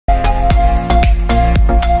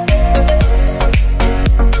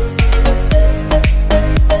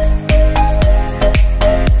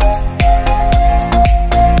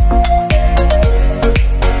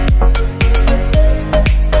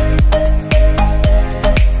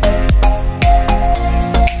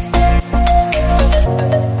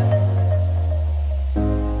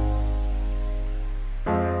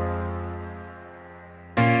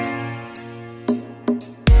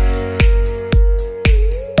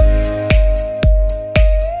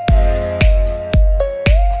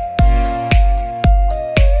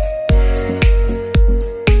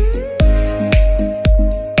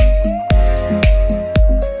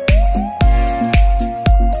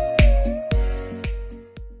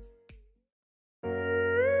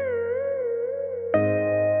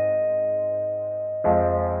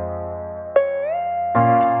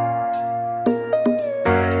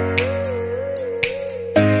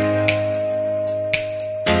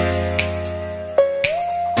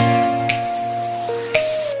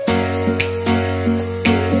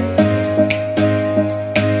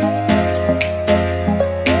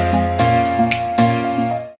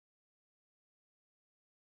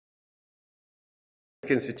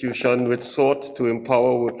academic institution which sought to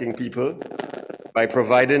empower working people by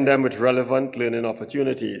providing them with relevant learning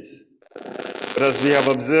opportunities. But as we have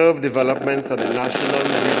observed developments at the national,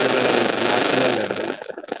 regional, and international levels,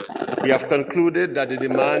 we have concluded that the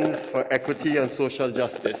demands for equity and social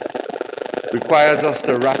justice requires us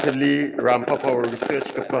to rapidly ramp up our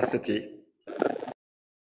research capacity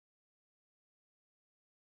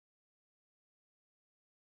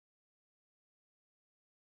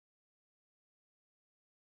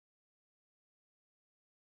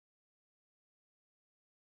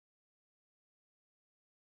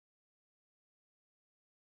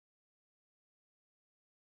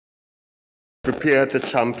prepare to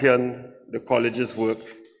champion the college's work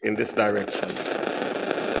in this direction.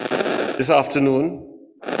 This afternoon,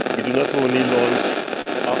 we do not only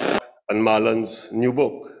launch and Marlon's new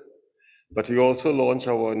book, but we also launch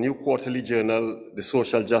our new quarterly journal, the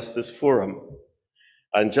Social Justice Forum.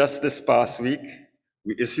 And just this past week,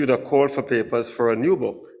 we issued a call for papers for a new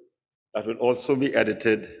book that will also be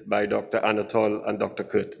edited by Dr. Anatol and Dr.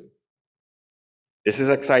 Curtin. This is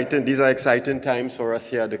exciting. These are exciting times for us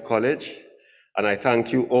here at the college, and I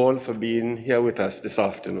thank you all for being here with us this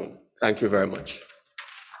afternoon. Thank you very much.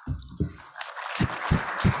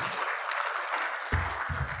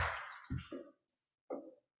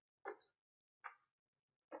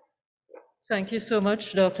 Thank you so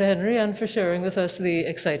much, Dr. Henry, and for sharing with us the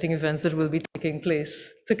exciting events that will be taking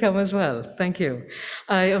place to come as well. Thank you.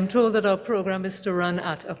 I am told that our program is to run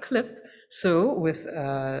at a clip, so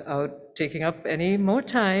without taking up any more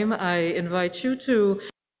time, I invite you to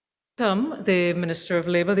welcome the Minister of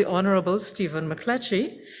Labour, the Honourable Stephen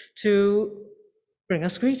McCletchie, to bring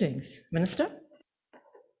us greetings. Minister?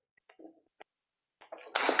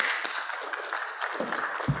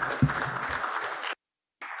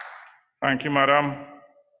 Thank you, Madam.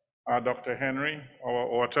 Dr. Henry, our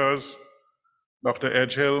authors, Dr.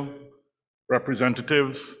 Edgehill,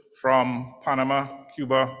 representatives from Panama,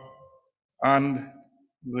 Cuba, and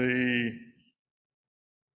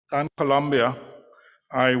Colombia,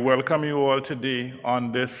 I welcome you all today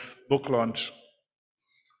on this book launch.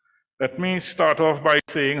 Let me start off by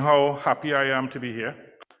saying how happy I am to be here.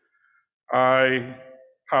 I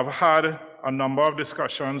have had a number of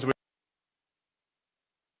discussions with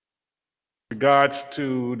regards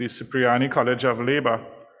to the Cipriani College of Labour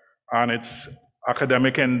and its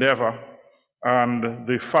academic endeavor, and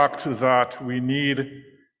the fact that we need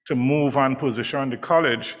to move and position the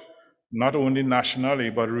college not only nationally,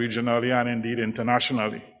 but regionally and indeed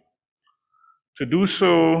internationally. To do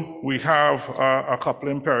so, we have a couple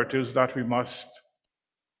imperatives that we must,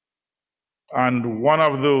 and one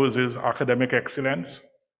of those is academic excellence.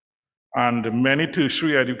 And many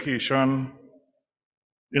tertiary education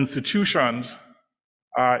institutions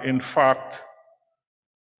are, in fact,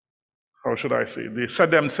 how should I say, they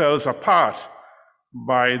set themselves apart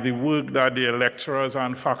by the work that their lecturers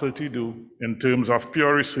and faculty do in terms of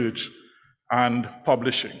pure research and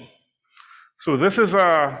publishing. So this is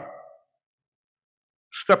a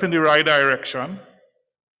step in the right direction.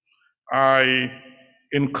 I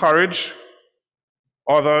encourage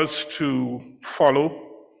others to follow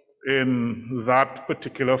in that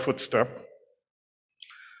particular footstep.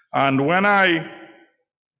 And when I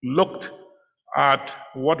looked at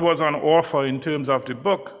what was on offer in terms of the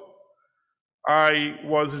book, I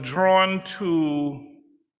was drawn to,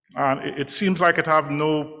 and it seems like it have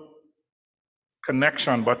no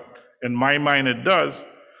connection, but in my mind it does,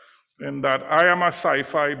 in that I am a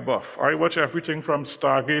sci-fi buff. I watch everything from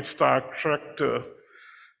Stargate, Star Trek to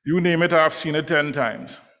you name it, I've seen it 10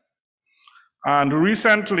 times. And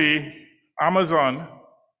recently, Amazon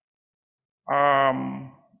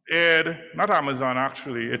aired, not Amazon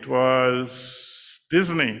actually, it was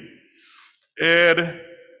Disney, aired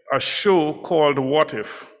a show called What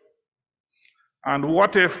If? And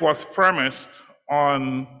What If was premised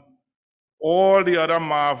on all the other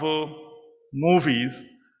Marvel movies,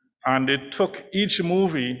 and it took each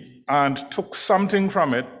movie and took something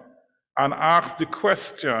from it and asked the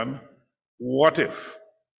question, what if?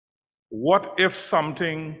 What if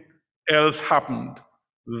something else happened?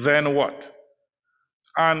 Then what?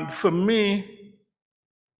 And for me,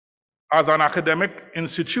 as an academic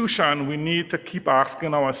institution, we need to keep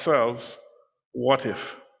asking ourselves, what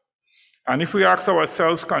if? And if we ask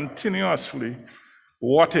ourselves continuously,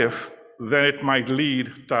 what if, then it might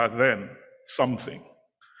lead to then something.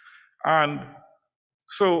 And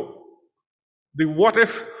so the what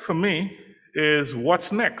if for me is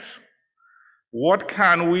what's next? What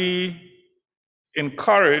can we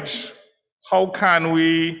encourage? How can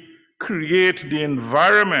we create the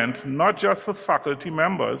environment, not just for faculty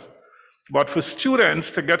members, but for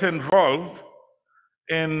students to get involved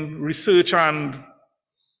in research and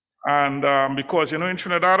because, in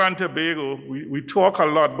Trinidad and Tobago, we talk a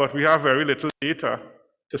lot, but we have very little data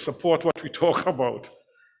to support what we talk about.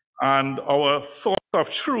 And our source of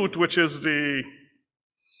truth, which is the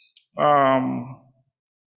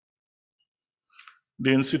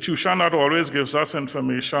institution that always gives us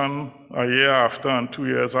information a year after and 2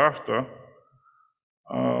 years after.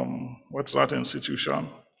 What's that institution?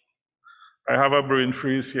 I have a brain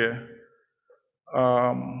freeze here.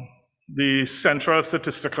 The Central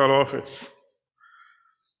Statistical Office.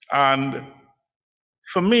 And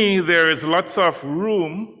for me, there is lots of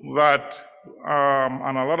room that,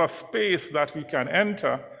 and a lot of space that we can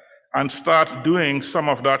enter and start doing some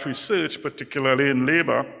of that research, particularly in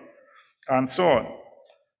labor and so on.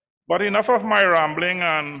 But enough of my rambling,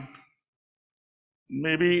 and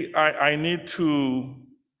maybe I need to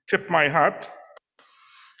tip my hat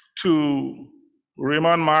to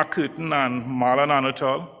Raymond Mark Curtin and Marlon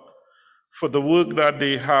Anatol for the work that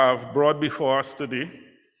they have brought before us today,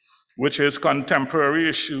 which is contemporary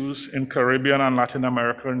issues in Caribbean and Latin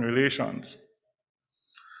American relations.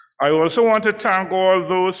 I also want to thank all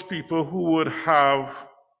those people who would have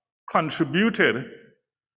contributed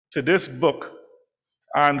to this book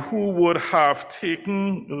and who would have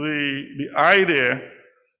taken the idea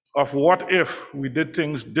of what if we did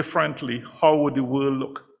things differently, how would the world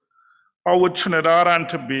look? How would Trinidad and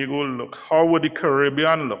Tobago look? How would the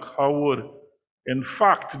Caribbean look? How would, in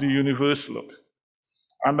fact, the universe look?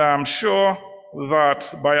 And I'm sure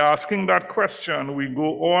that by asking that question, we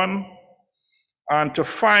go on and to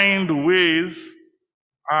find ways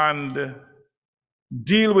and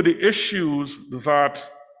deal with the issues that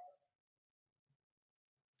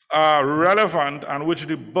are relevant and which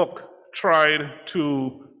the book tried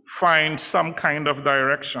to find some kind of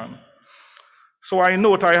direction. So I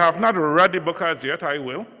note I have not read the book as yet, I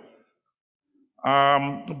will.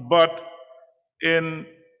 But in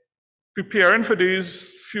preparing for these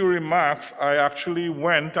few remarks, I actually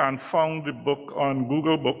went and found the book on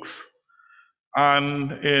Google Books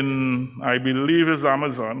and in, I believe it's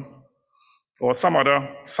Amazon or some other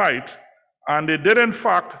site. And they did in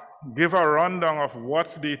fact give a rundown of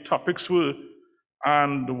what the topics were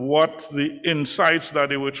and what the insights that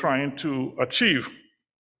they were trying to achieve.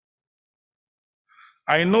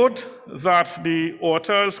 I note that the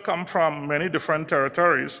authors come from many different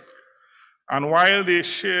territories, and while they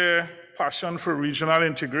share passion for regional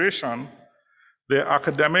integration, their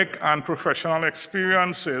academic and professional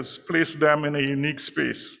experiences place them in a unique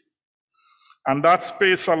space. And that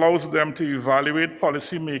space allows them to evaluate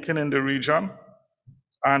policy making in the region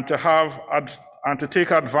and to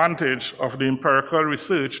take advantage of the empirical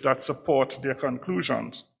research that supports their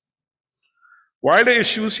conclusions. While the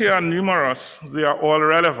issues here are numerous, they are all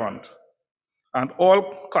relevant and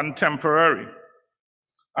all contemporary.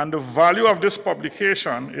 And the value of this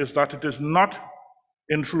publication is that it is not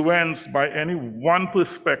influenced by any one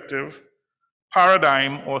perspective,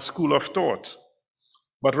 paradigm, or school of thought,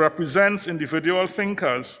 but represents individual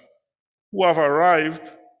thinkers who have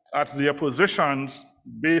arrived at their positions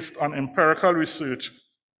based on empirical research,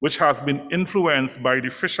 which has been influenced by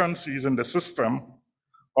deficiencies in the system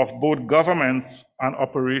of both governments and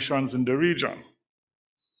operations in the region.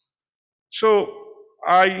 So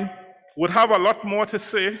I would have a lot more to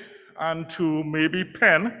say and to maybe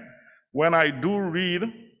pen when I do read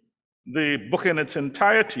the book in its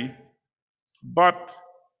entirety, but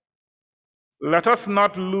let us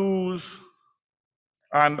not lose,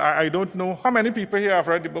 and I don't know how many people here have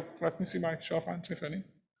read the book. Let me see my show of hands, if any.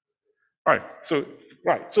 Right, so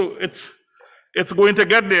it's going to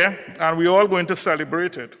get there, and we're all going to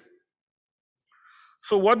celebrate it.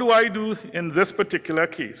 So what do I do in this particular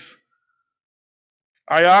case?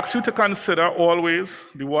 I ask you to consider always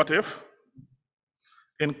the what if,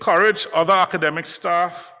 encourage other academic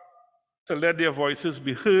staff to let their voices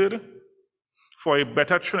be heard for a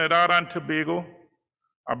better Trinidad and Tobago,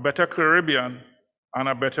 a better Caribbean, and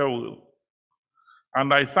a better world.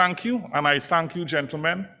 And I thank you,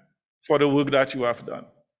 gentlemen, for the work that you have done.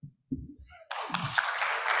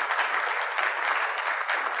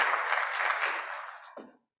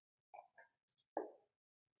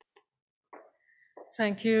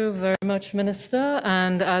 Thank you very much, Minister.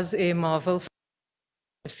 And as a marvel,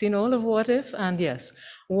 I've seen all of What If, and yes,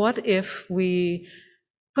 what if we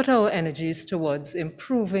put our energies towards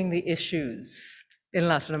improving the issues in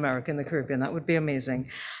Latin America and the Caribbean? That would be amazing.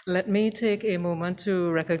 Let me take a moment to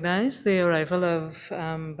recognize the arrival of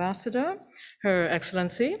Ambassador, Her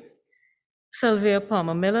Excellency Sylvia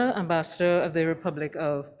Palmer Miller, Ambassador of the Republic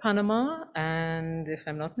of Panama, and if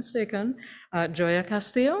I'm not mistaken, Joya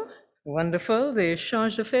Castillo. Wonderful. The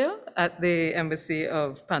Charge d'Affaires at the Embassy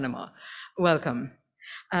of Panama. Welcome.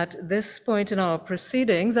 At this point in our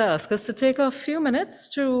proceedings, I ask us to take a few minutes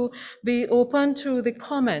to be open to the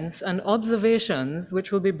comments and observations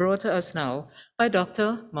which will be brought to us now by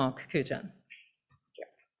Dr. Mark Kujan.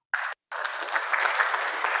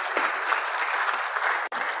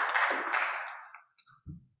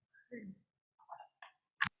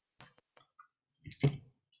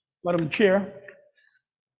 Madam Chair,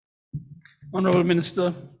 Honorable Minister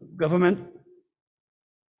of Government,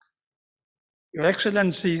 Your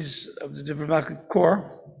Excellencies of the Diplomatic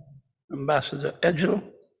Corps, Ambassador Edgell,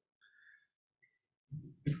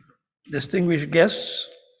 distinguished guests,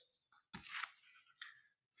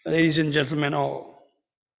 ladies and gentlemen all.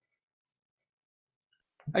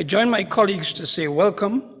 I join my colleagues to say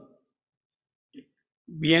welcome,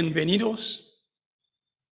 bienvenidos,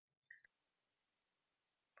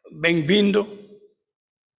 benvindo,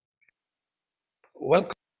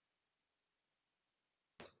 welcome.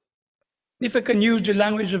 If I can use the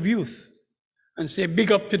language of youth and say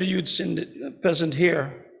big up to the youths in the present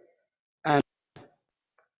here and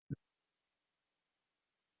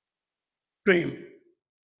dream.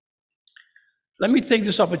 Let me take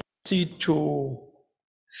this opportunity to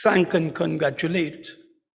thank and congratulate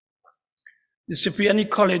the Cipriani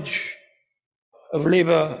College of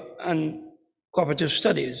Labor and Cooperative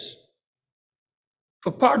Studies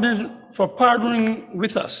for partnering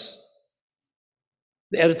with us,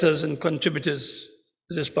 the editors and contributors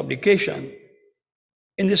to this publication,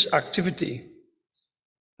 in this activity,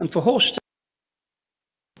 and for hosting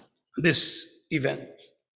this event.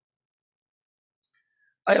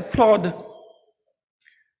 I applaud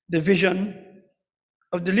the vision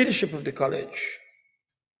of the leadership of the college,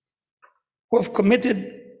 who have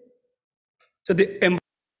committed to the empowerment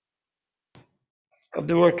of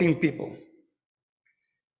the working people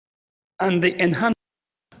and the enhancement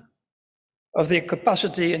of their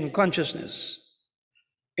capacity and consciousness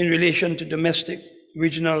in relation to domestic,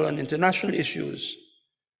 regional, and international issues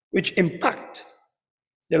which impact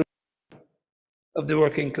the life of the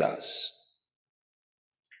working class.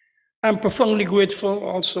 I'm profoundly grateful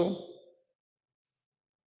also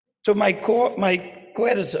to my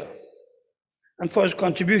co-editor and for his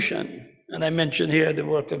contribution, and I mention here the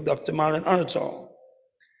work of Dr. Marlon Arnatol,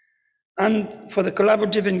 and for the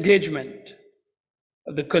collaborative engagement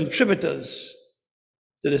of the contributors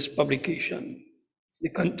to this publication, the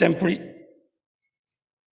contemporary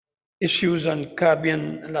issues on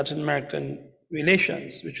Caribbean and Latin American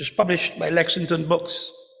relations, which was published by Lexington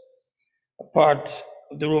Books, a part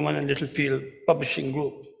of the Roman and Littlefield Publishing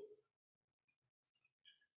Group.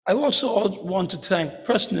 I also want to thank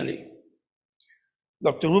personally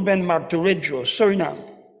Dr. Ruben Martorell,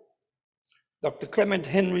 Suriname, Dr. Clement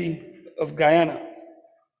Henry of Guyana,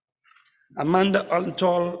 Amanda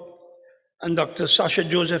Altol and Dr. Sasha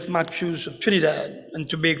Joseph Matthews of Trinidad and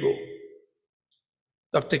Tobago,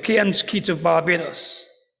 Dr. Kian Skeet of Barbados,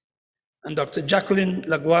 and Dr. Jacqueline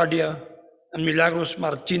LaGuardia and Milagros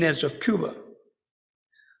Martinez of Cuba.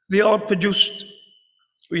 They all produced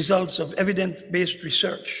results of evidence-based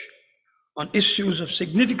research on issues of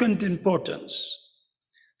significant importance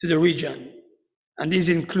to the region, and these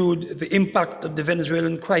include the impact of the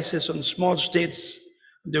Venezuelan crisis on small states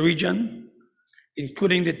of the region,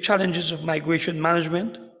 including the challenges of migration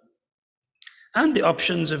management and the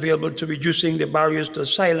options available to reducing the barriers to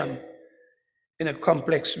asylum in a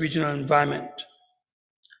complex regional environment.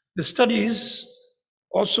 The studies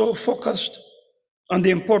also focused on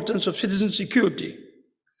the importance of citizen security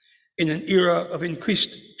in an era of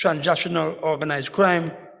increased transnational organized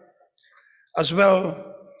crime, as well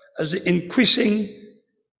as the increasing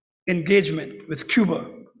engagement with Cuba,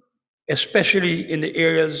 especially in the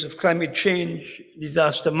areas of climate change,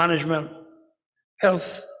 disaster management,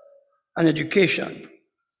 health, and education,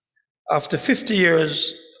 after 50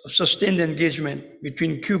 years of sustained engagement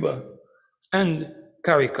between Cuba and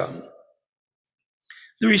CARICOM.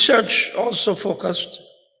 The research also focused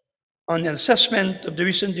on the assessment of the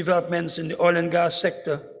recent developments in the oil and gas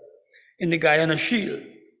sector in the Guyana Shield,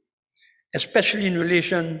 especially in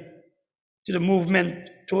relation to the movement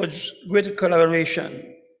towards greater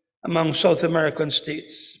collaboration among South American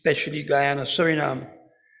states, especially Guyana, Suriname,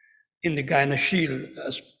 in the Guyana Shield,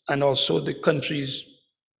 and also the countries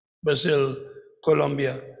Brazil,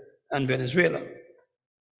 Colombia, and Venezuela.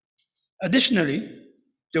 Additionally,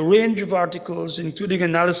 the range of articles, including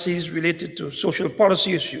analyses related to social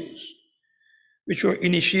policy issues, which were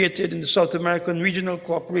initiated in the South American Regional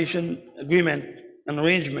Cooperation Agreement and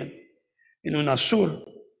Arrangement in UNASUR,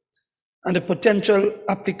 and the potential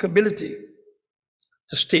applicability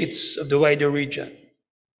to states of the wider region.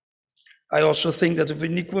 I also think that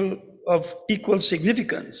of equal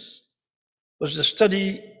significance was the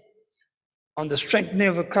study on the strengthening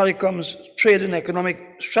of CARICOM's trade and economic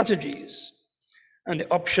strategies and the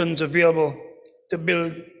options available to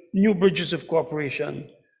build new bridges of cooperation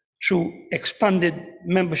through expanded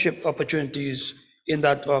membership opportunities in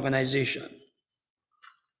that organization.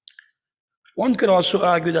 One could also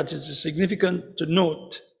argue that it is significant to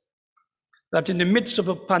note that in the midst of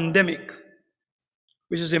a pandemic,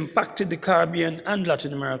 which has impacted the Caribbean and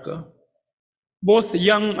Latin America, both the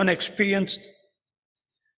young and experienced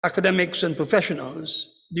academics and professionals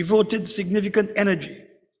devoted significant energy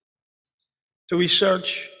to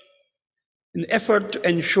research in an effort to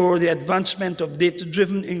ensure the advancement of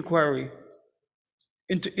data-driven inquiry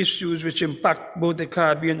into issues which impact both the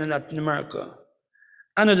Caribbean and Latin America,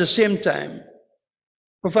 and at the same time,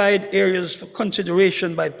 provide areas for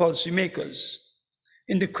consideration by policymakers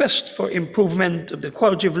in the quest for improvement of the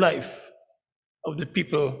quality of life of the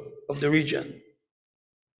people of the region.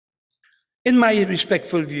 In my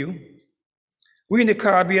respectful view, we in the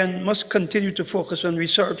Caribbean must continue to focus on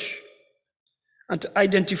research and to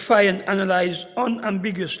identify and analyze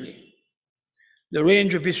unambiguously the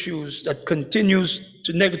range of issues that continues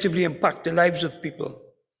to negatively impact the lives of people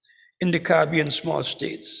in the Caribbean small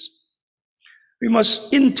states. We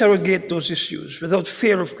must interrogate those issues without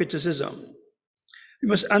fear of criticism. We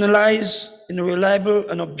must analyze in a reliable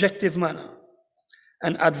and objective manner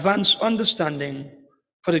and advance understanding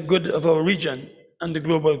for the good of our region and the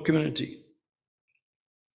global community.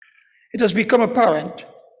 It has become apparent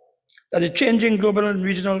that the changing global and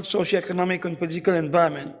regional socioeconomic and political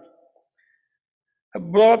environment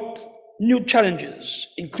have brought new challenges,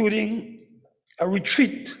 including a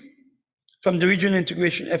retreat from the regional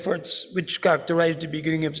integration efforts which characterized the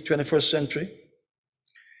beginning of the 21st century,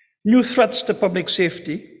 new threats to public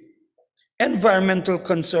safety, environmental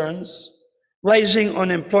concerns, rising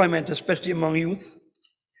unemployment, especially among youth,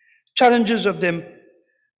 challenges of the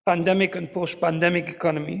pandemic and post-pandemic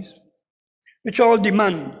economies, which all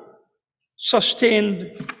demand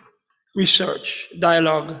sustained research,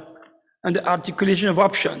 dialogue, and the articulation of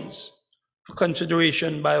options for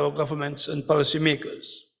consideration by our governments and policymakers.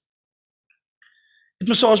 It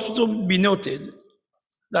must also be noted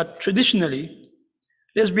that traditionally,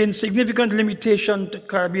 there's been significant limitation to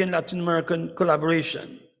Caribbean Latin American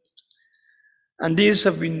collaboration. And these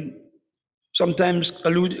have been sometimes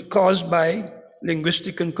caused by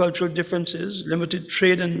linguistic and cultural differences, limited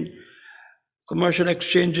trade and commercial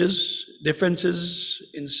exchanges, differences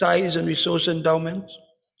in size and resource endowment,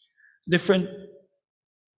 different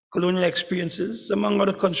colonial experiences, among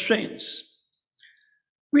other constraints.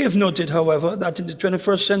 We have noted, however, that in the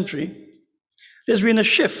 21st century, there's been a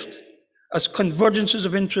shift as convergences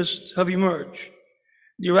of interest have emerged,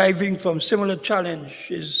 deriving from similar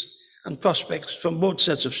challenges and prospects from both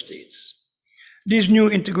sets of states. These new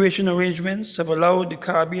integration arrangements have allowed the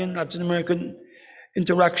Caribbean Latin American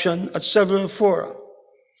interaction at several fora.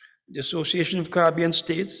 The Association of Caribbean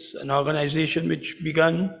States, an organization which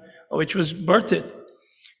was birthed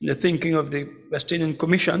in the thinking of the West Indian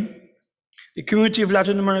Commission, the Community of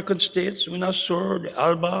Latin American States, UNASUR, the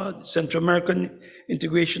ALBA, the Central American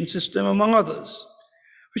Integration System, among others,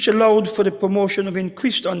 which allowed for the promotion of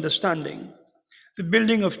increased understanding, the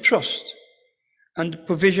building of trust, and the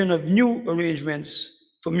provision of new arrangements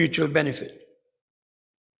for mutual benefit.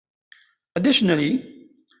 Additionally,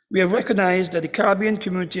 we have recognized that the Caribbean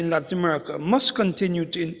community in Latin America must continue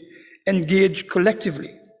to engage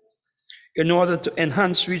collectively in order to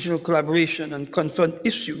enhance regional collaboration and confront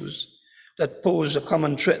issues that pose a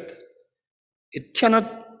common threat.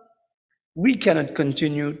 We cannot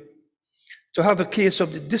continue to have a case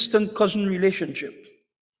of the distant cousin relationship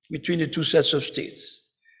between the two sets of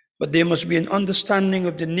states, but there must be an understanding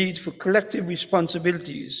of the need for collective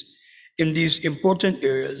responsibilities in these important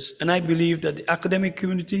areas, and I believe that the academic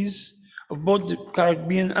communities of both the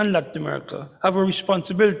Caribbean and Latin America have a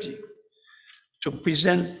responsibility to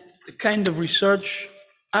present the kind of research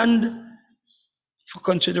and, for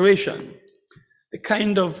consideration, the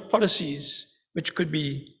kind of policies which could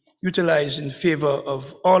be utilized in favor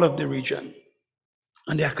of all of the region.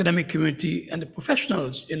 And the academic community and the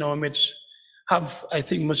professionals in our midst have, I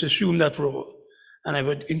think, must assume that role. And I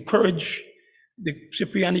would encourage the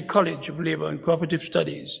Cipriani College of Labor and Cooperative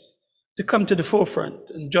Studies to come to the forefront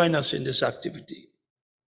and join us in this activity.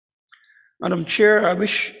 Madam Chair, I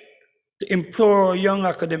wish to implore our young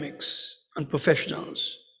academics and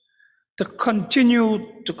professionals to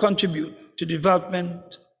continue to contribute to the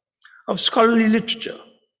development of scholarly literature,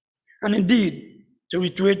 and indeed, to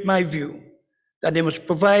reiterate my view, that they must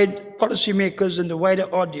provide policymakers and the wider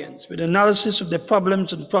audience with analysis of their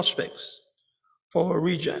problems and prospects for our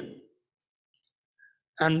region.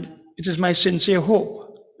 And it is my sincere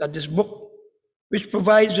hope that this book, which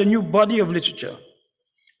provides a new body of literature,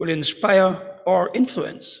 will inspire or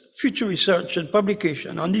influence future research and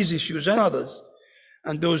publication on these issues and others,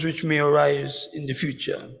 and those which may arise in the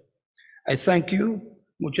future. I thank you.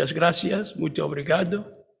 Muchas gracias. Muito obrigado.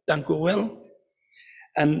 Dank u wel.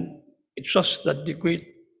 And I trust that the great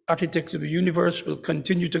architect of the universe will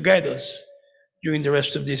continue to guide us during the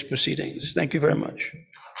rest of these proceedings. Thank you very much.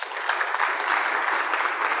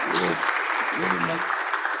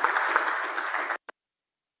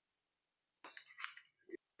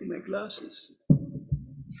 My glasses.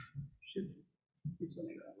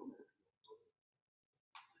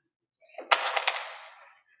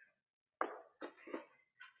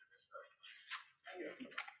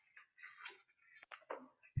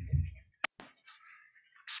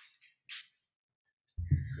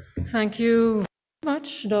 Thank you very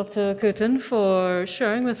much, Dr. Curtin, for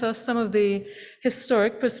sharing with us some of the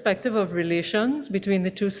historic perspective of relations between the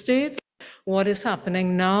two states, what is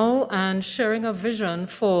happening now, and sharing a vision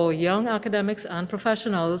for young academics and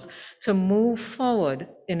professionals to move forward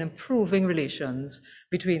in improving relations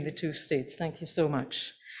between the two states. Thank you so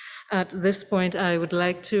much. At this point, I would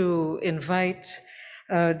like to invite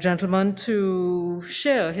a gentleman to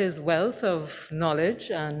share his wealth of knowledge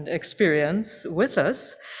and experience with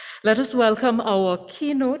us. Let us welcome our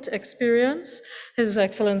keynote experience, His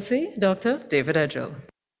Excellency, Dr. David Edgell.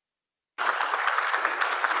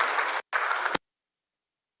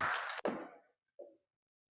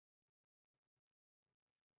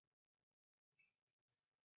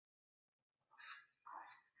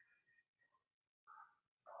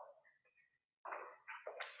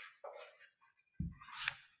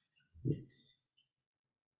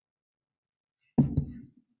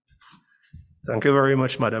 Thank you very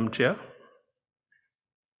much, Madam Chair.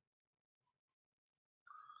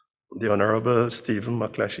 The Honorable Stephen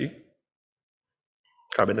McClatchy,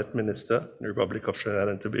 Cabinet Minister, Republic of Trinidad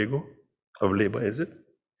and Tobago, of Labour, is it?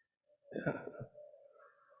 Yeah.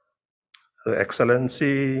 Her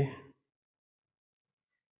Excellency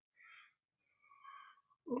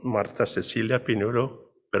Marta Cecilia Pinuro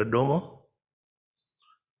Perdomo,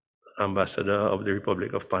 Ambassador of the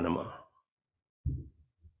Republic of Panama.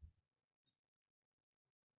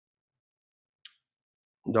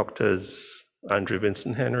 Doctors Andrew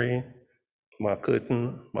Vincent Henry, Mark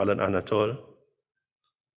Curtin, Marlon Anatole,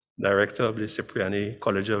 Director of the Cipriani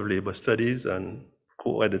College of Labor Studies and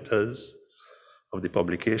co-editors of the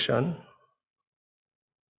publication,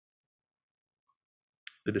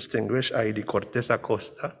 the distinguished I.D. Cortes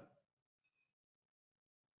Acosta,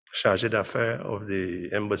 Chargé d'Affaires of the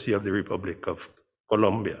Embassy of the Republic of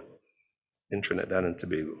Colombia in Trinidad and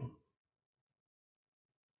Tobago,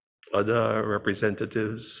 other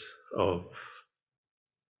representatives of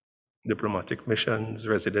diplomatic missions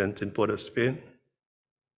resident in Port of Spain,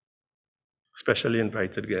 specially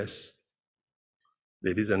invited guests,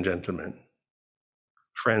 ladies and gentlemen,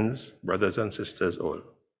 friends, brothers and sisters all,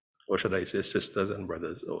 or should I say sisters and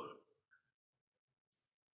brothers all.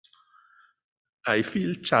 I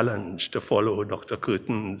feel challenged to follow Dr.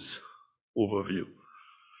 Curtin's overview,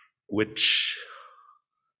 which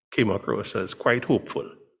came across as quite hopeful.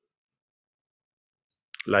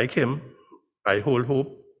 Like him, I hold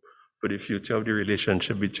hope for the future of the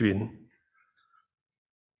relationship between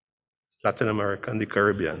Latin America and the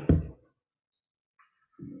Caribbean.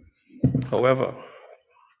 However,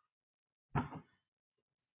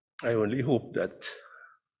 I only hope that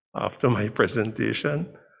after my presentation,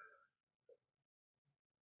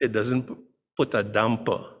 it doesn't put a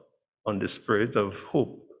damper on the spirit of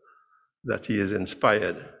hope that he is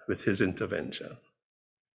inspired with his intervention.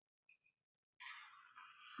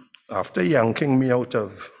 After yanking me out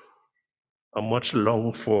of a much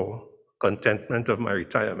longed for contentment of my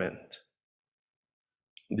retirement,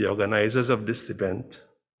 the organizers of this event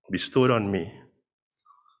bestowed on me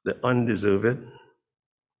the undeserved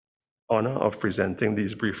honor of presenting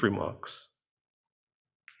these brief remarks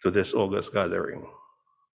to this August gathering.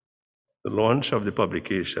 The launch of the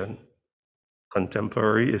publication,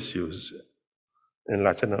 Contemporary Issues in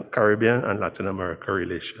Caribbean and Latin America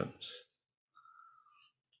Relations.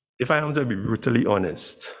 If I am to be brutally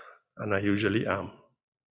honest, and I usually am,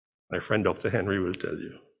 my friend Dr. Henry will tell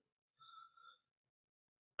you,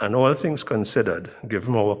 and all things considered,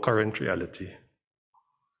 given our current reality,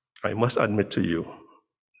 I must admit to you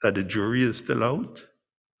that the jury is still out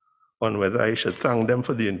on whether I should thank them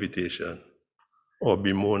for the invitation or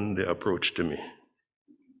bemoan their approach to me.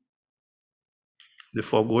 The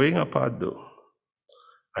foregoing apart though,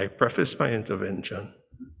 I preface my intervention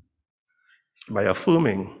by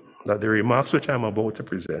affirming that the remarks which I'm about to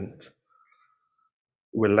present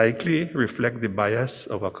will likely reflect the bias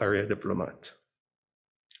of a career diplomat,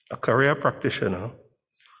 a career practitioner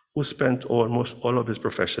who spent almost all of his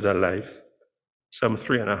professional life, some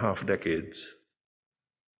 3.5 decades,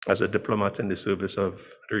 as a diplomat in the service of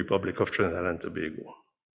the Republic of Trinidad and Tobago.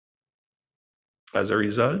 As a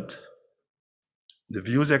result, the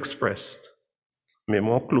views expressed may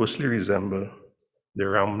more closely resemble the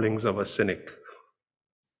ramblings of a cynic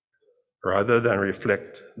rather than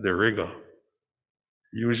reflect the rigor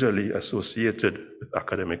usually associated with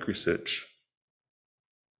academic research.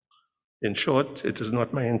 In short, it is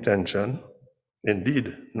not my intention,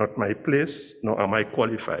 indeed not my place, nor am I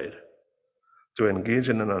qualified to engage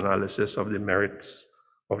in an analysis of the merits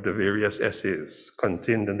of the various essays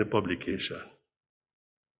contained in the publication.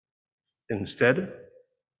 Instead,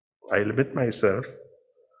 I limit myself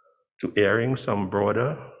to airing some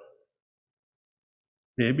broader,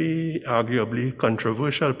 maybe arguably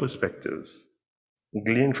controversial perspectives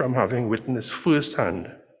gleaned from having witnessed firsthand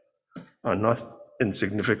a not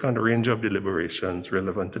insignificant range of deliberations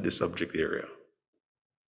relevant to the subject area.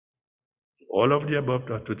 All of the above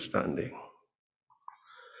notwithstanding,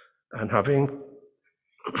 and having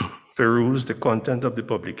perused the content of the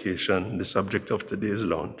publication, the subject of today's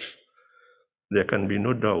launch, there can be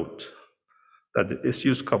no doubt that the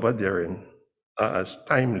issues covered therein are as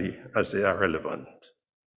timely as they are relevant.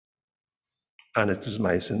 And it is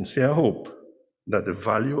my sincere hope that the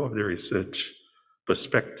value of the research,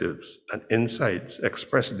 perspectives, and insights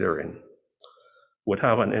expressed therein would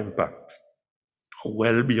have an impact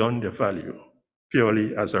well beyond the value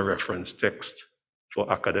purely as a reference text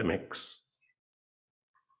for academics.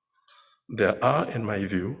 There are, in my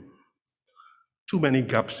view, too many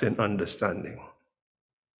gaps in understanding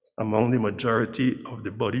among the majority of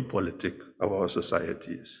the body politic of our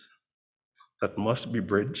societies that must be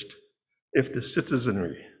bridged if the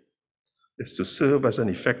citizenry is to serve as an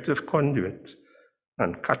effective conduit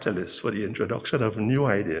and catalyst for the introduction of new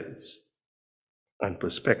ideas and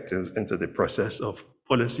perspectives into the process of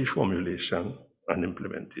policy formulation and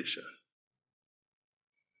implementation.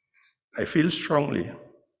 I feel strongly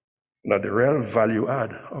that the real value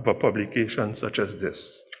add of a publication such as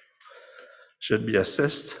this should be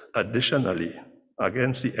assessed additionally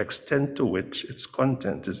against the extent to which its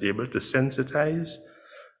content is able to sensitize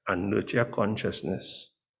and nurture consciousness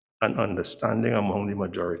and understanding among the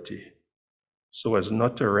majority, so as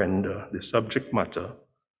not to render the subject matter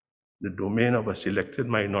the domain of a selected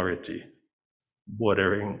minority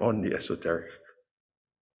bordering on the esoteric.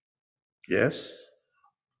 Yes,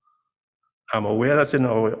 I'm aware that in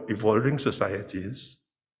our evolving societies,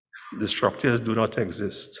 the structures do not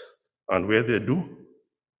exist, and where they do,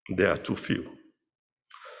 they are too few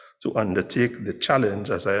to undertake the challenge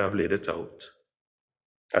as I have laid it out,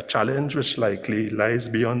 a challenge which likely lies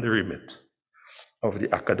beyond the remit of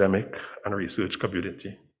the academic and research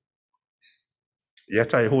community.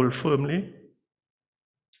 Yet I hold firmly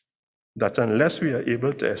that unless we are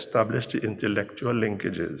able to establish the intellectual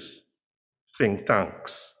linkages, think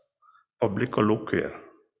tanks, public colloquia,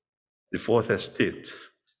 the fourth estate,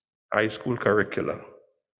 high school curricula,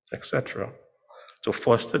 etc., to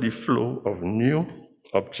foster the flow of new,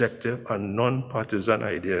 objective, and non-partisan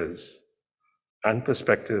ideas and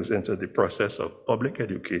perspectives into the process of public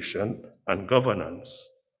education and governance,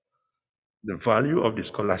 the value of the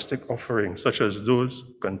scholastic offerings, such as those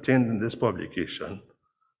contained in this publication,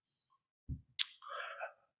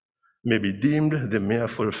 may be deemed the mere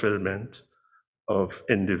fulfillment of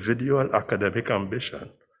individual academic ambition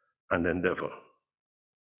and endeavor.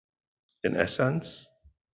 In essence,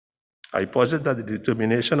 I posit that the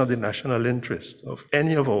determination of the national interest of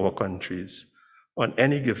any of our countries on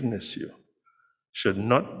any given issue should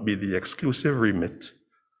not be the exclusive remit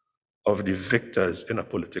of the victors in a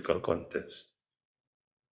political contest.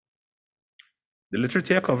 The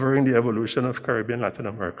literature covering the evolution of Caribbean-Latin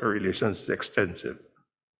America relations is extensive.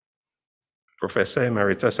 Professor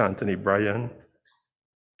Emeritus Anthony Bryan,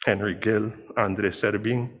 Henry Gill, Andre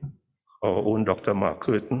Serbing, our own Dr. Mark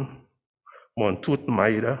Curtin, Montoute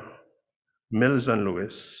Maida, Mills and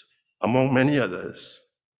Lewis, among many others,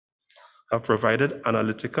 have provided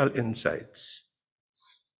analytical insights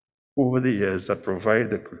over the years that provide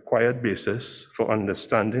the required basis for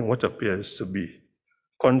understanding what appears to be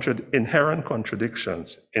inherent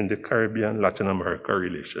contradictions in the Caribbean-Latin America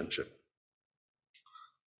relationship.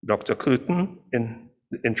 Dr. Curtin, in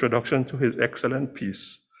the introduction to his excellent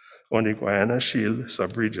piece on the Guiana Shield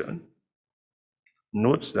subregion,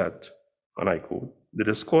 notes that, and I quote, "The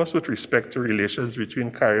discourse with respect to relations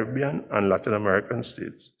between Caribbean and Latin American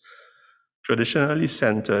states traditionally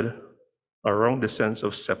centered around the sense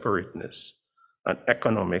of separateness and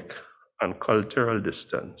economic and cultural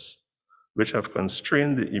distance, which have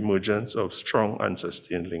constrained the emergence of strong and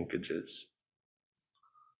sustained linkages.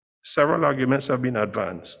 Several arguments have been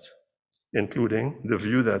advanced, including the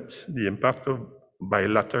view that the impact of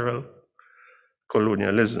bilateral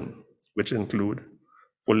colonialism, which include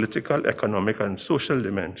political, economic, and social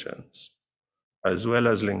dimensions, as well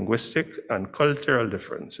as linguistic and cultural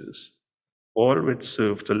differences, all which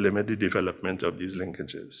serve to limit the development of these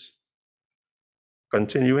linkages.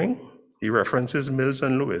 Continuing, he references Mills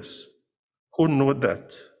and Lewis, who note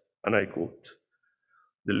that, and I quote,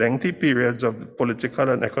 the lengthy periods of the political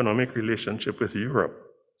and economic relationship with Europe,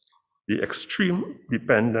 the extreme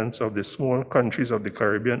dependence of the small countries of the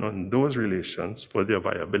Caribbean on those relations for their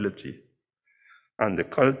viability, and the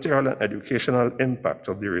cultural and educational impact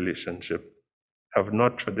of the relationship have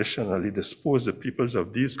not traditionally disposed the peoples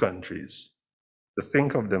of these countries to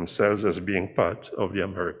think of themselves as being part of the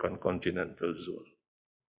American continental zone.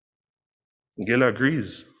 Gill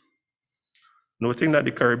agrees, noting that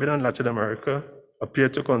the Caribbean and Latin America appear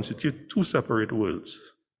to constitute two separate worlds,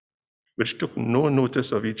 which took no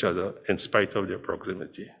notice of each other in spite of their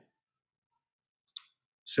proximity.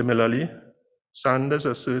 Similarly, Sanders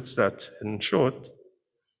asserts that, in short,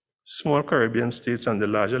 small Caribbean states and the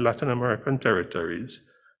larger Latin American territories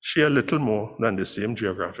share little more than the same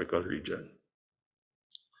geographical region,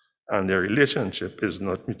 and their relationship is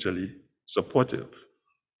not mutually supportive.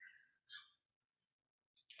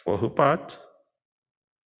 For her part,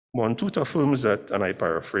 Montoute affirms that, and I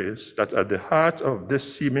paraphrase, that at the heart of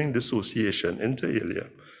this seeming dissociation inter alia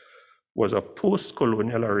was a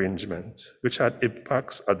post-colonial arrangement which had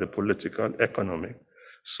impacts at the political, economic,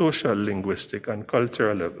 social, linguistic, and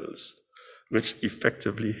cultural levels, which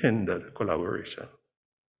effectively hindered collaboration.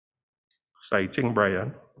 Citing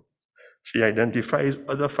Bryan, she identifies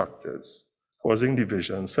other factors causing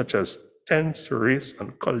division, such as tense race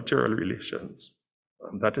and cultural relations.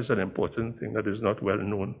 And that is an important thing that is not well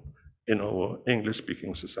known in our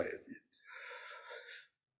English-speaking society.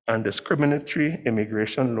 And discriminatory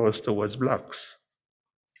immigration laws towards Blacks,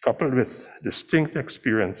 coupled with distinct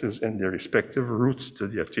experiences in their respective routes to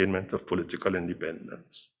the attainment of political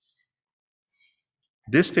independence.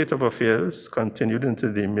 This state of affairs continued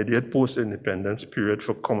into the immediate post-independence period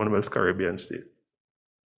for Commonwealth Caribbean states,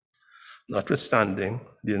 notwithstanding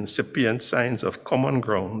the incipient signs of common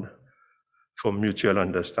ground for mutual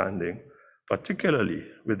understanding, particularly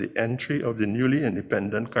with the entry of the newly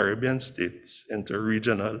independent Caribbean states into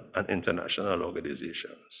regional and international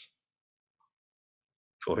organizations.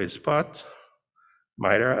 For his part,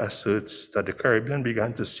 Myra asserts that the Caribbean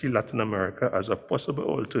began to see Latin America as a possible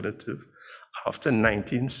alternative after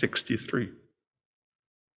 1963.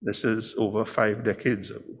 This is over 5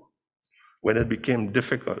 decades ago, when it became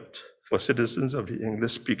difficult for citizens of the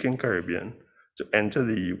English-speaking Caribbean to enter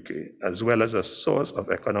the UK, as well as a source of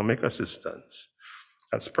economic assistance,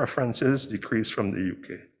 as preferences decreased from the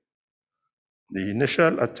UK. The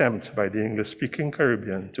initial attempt by the English-speaking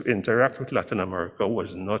Caribbean to interact with Latin America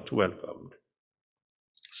was not welcomed.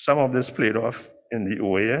 Some of this played off in the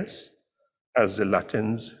OAS, as the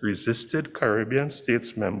Latins resisted Caribbean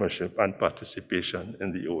states' membership and participation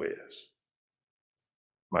in the OAS.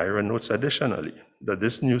 Myra notes additionally that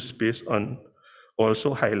this new space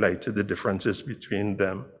also highlighted the differences between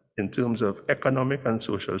them in terms of economic and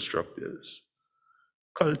social structures,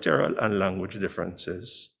 cultural and language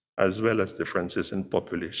differences, as well as differences in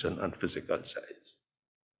population and physical size.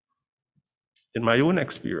 In my own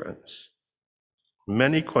experience,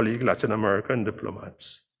 many colleague Latin American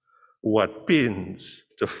diplomats were at pains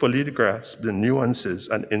to fully grasp the nuances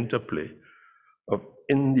and interplay of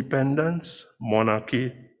independence,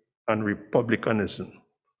 monarchy, and republicanism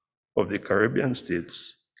of the Caribbean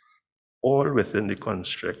states, all within the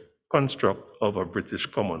construct of a British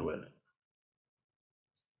Commonwealth.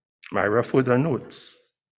 Myra further notes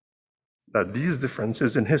that these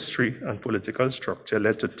differences in history and political structure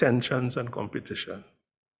led to tensions and competition,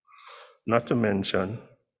 not to mention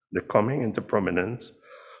the coming into prominence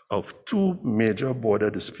of 2 major border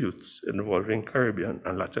disputes involving Caribbean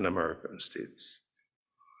and Latin American states.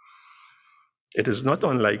 It is not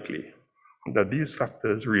unlikely that these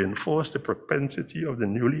factors reinforce the propensity of the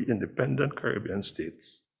newly independent Caribbean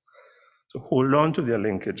states to hold on to their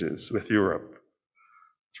linkages with Europe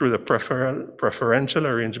through the preferential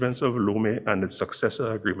arrangements of Lomé and its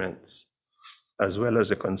successor agreements, as well as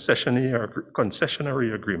the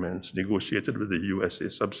concessionary agreements negotiated with the USA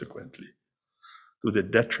subsequently, to the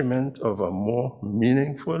detriment of a more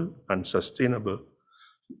meaningful and sustainable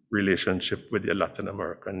relationship with their Latin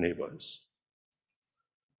American neighbors.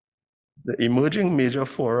 The emerging major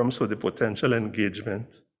forums for the potential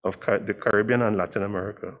engagement of the Caribbean and Latin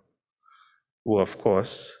America were, of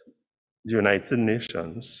course, the United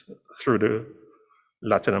Nations through the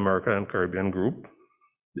Latin America and Caribbean Group,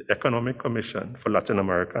 the Economic Commission for Latin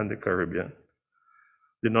America and the Caribbean,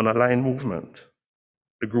 the Non-Aligned Movement,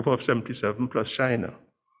 the Group of 77 plus China,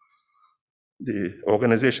 the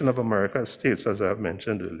Organization of American States, as I have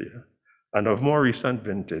mentioned earlier, and of more recent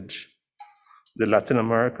vintage, the Latin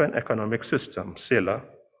American Economic System, CELA,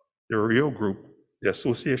 the Rio Group, the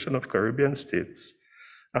Association of Caribbean States,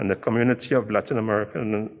 and the Community of Latin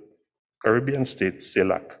American and Caribbean States,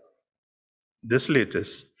 CELAC. This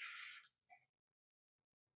latest,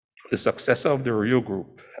 the successor of the Rio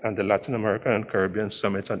Group and the Latin American and Caribbean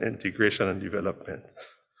Summit on Integration and Development,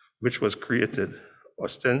 which was created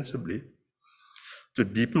ostensibly to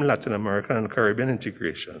deepen Latin American and Caribbean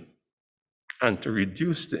integration and to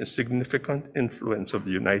reduce the significant influence of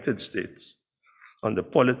the United States on the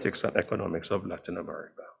politics and economics of Latin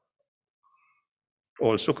America.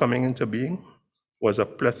 Also coming into being was a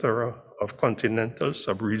plethora of continental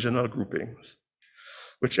sub-regional groupings,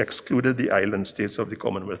 which excluded the island states of the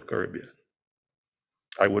Commonwealth Caribbean.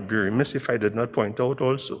 I would be remiss if I did not point out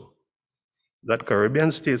also that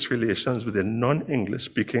Caribbean states' relations with the non-English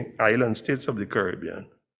speaking island states of the Caribbean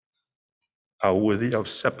are worthy of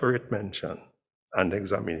separate mention and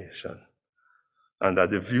examination, and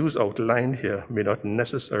that the views outlined here may not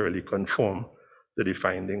necessarily conform to the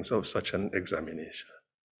findings of such an examination.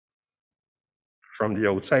 From the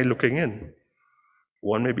outside looking in,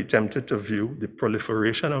 one may be tempted to view the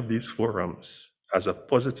proliferation of these forums as a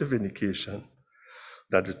positive indication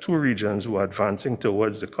that the two regions were advancing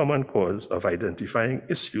towards the common cause of identifying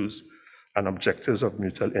issues and objectives of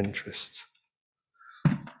mutual interest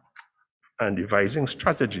and devising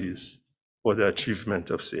strategies for the achievement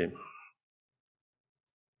of same.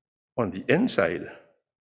 On the inside,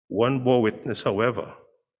 one bore witness, however,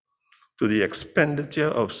 to the expenditure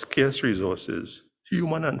of scarce resources,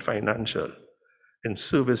 human and financial, in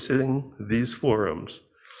servicing these forums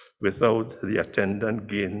without the attendant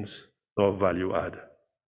gains nor value add.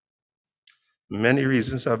 Many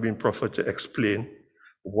reasons have been proffered to explain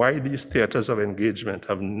why these theaters of engagement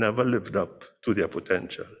have never lived up to their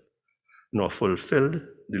potential, nor fulfilled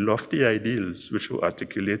the lofty ideals which were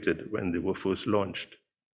articulated when they were first launched.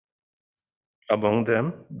 Among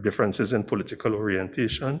them, differences in political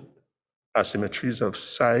orientation, asymmetries of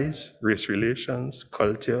size, race relations,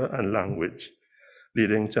 culture, and language,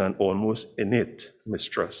 leading to an almost innate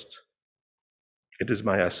mistrust. It is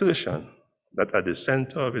my assertion that at the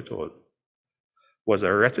center of it all was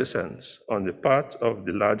a reticence on the part of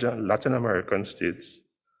the larger Latin American states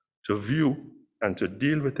to view and to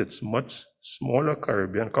deal with its much smaller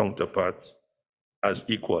Caribbean counterparts as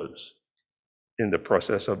equals in the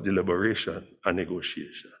process of deliberation and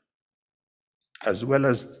negotiation, as well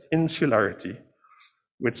as insularity,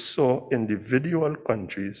 which saw individual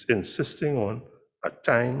countries insisting on, at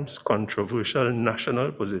times, controversial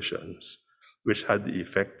national positions, which had the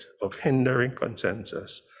effect of hindering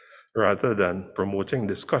consensus rather than promoting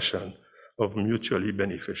discussion of mutually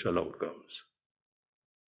beneficial outcomes.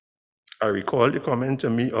 I recall the comment to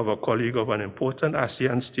me of a colleague of an important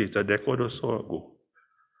ASEAN state a decade or so ago,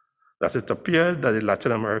 that it appeared that the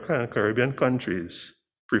Latin American and Caribbean countries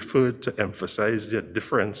preferred to emphasize their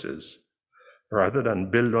differences rather than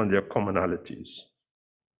build on their commonalities.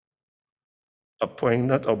 A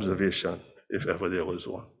poignant observation, if ever there was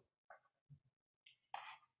one.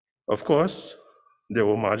 Of course, there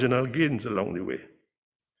were marginal gains along the way.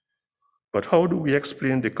 But how do we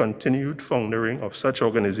explain the continued foundering of such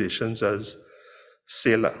organizations as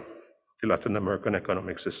CELA, the Latin American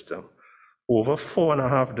Economic System, over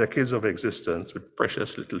 4.5 decades of existence with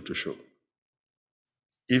precious little to show?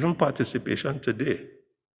 Even participation today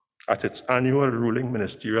at its annual ruling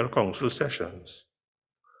ministerial council sessions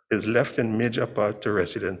is left in major part to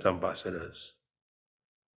resident ambassadors,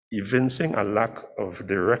 evincing a lack of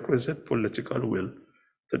the requisite political will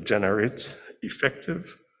to generate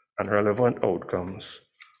effective and relevant outcomes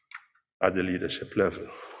at the leadership level.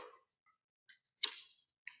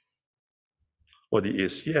 Or the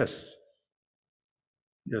ACS,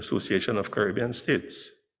 the Association of Caribbean States,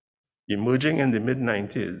 emerging in the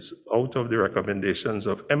mid-90s out of the recommendations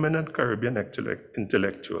of eminent Caribbean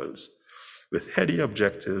intellectuals with heady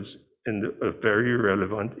objectives in the very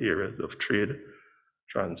relevant areas of trade,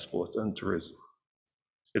 transport, and tourism.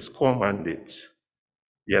 Its core mandates,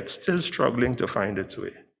 yet still struggling to find its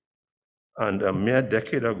way, and a mere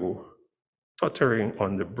decade ago, tottering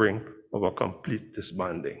on the brink of a complete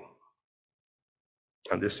disbanding.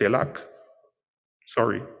 And the CELAC,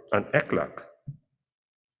 and ECLAC,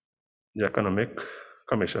 the Economic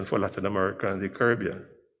Commission for Latin America and the Caribbean,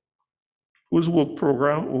 whose work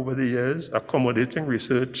program over the years accommodating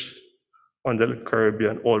research on the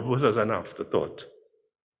Caribbean almost as an afterthought,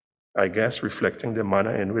 I guess reflecting the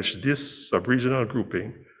manner in which this sub-regional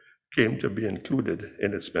grouping came to be included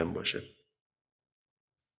in its membership.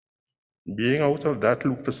 Being out of that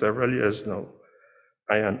loop for several years now,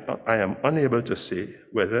 I am unable to say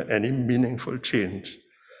whether any meaningful change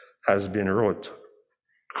has been wrought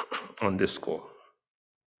on this score.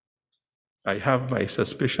 I have my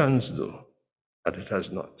suspicions, though, that it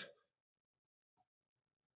has not.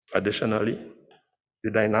 Additionally,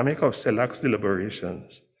 the dynamic of CELAC's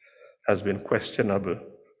deliberations has been questionable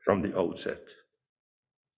from the outset.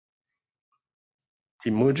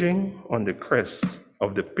 Emerging on the crest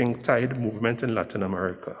of the pink tide movement in Latin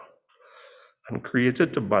America and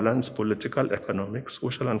created to balance political, economic,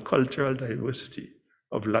 social, and cultural diversity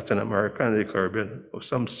of Latin America and the Caribbean of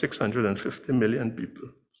some 650 million people,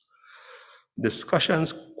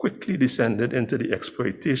 discussions quickly descended into the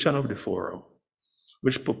exploitation of the forum,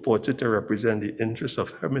 which purported to represent the interests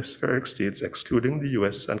of hemispheric states, excluding the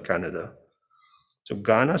US and Canada, to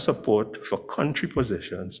garner support for country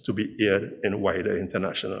positions to be aired in wider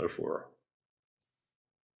international fora.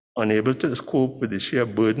 Unable to cope with the sheer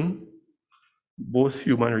burden, both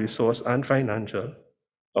human resource and financial,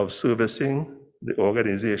 of servicing the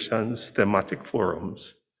organization's thematic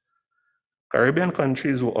forums, Caribbean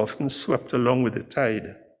countries were often swept along with the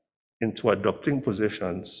tide into adopting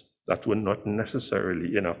positions that were not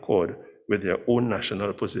necessarily in accord with their own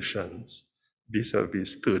national positions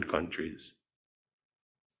vis-a-vis third countries.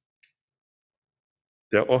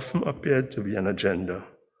 There often appeared to be an agenda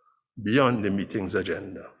beyond the meeting's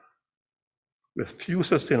agenda, with few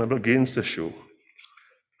sustainable gains to show,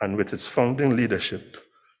 and with its founding leadership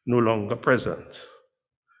no longer present,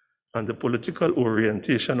 and the political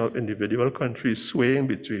orientation of individual countries swaying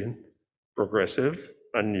between progressive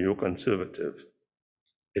and neoconservative.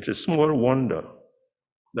 It is small wonder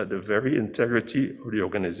that the very integrity of the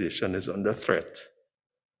organization is under threat,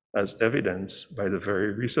 as evidenced by the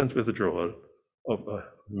very recent withdrawal of a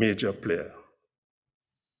major player.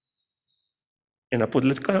 In a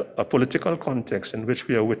political context in which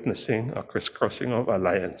we are witnessing a crisscrossing of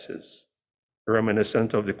alliances,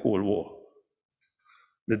 reminiscent of the Cold War,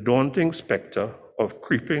 the daunting specter of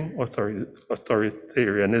creeping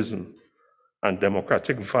authoritarianism and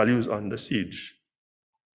democratic values under siege,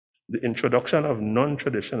 the introduction of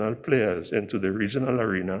non-traditional players into the regional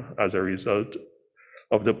arena as a result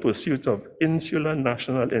of the pursuit of insular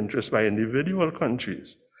national interests by individual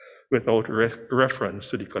countries without reference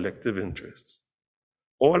to the collective interests,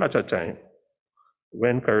 all at a time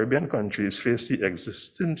when Caribbean countries face the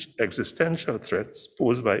existential threats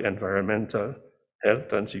posed by environmental,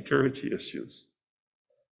 health, and security issues,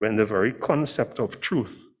 when the very concept of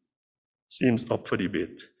truth seems up for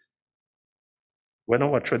debate, when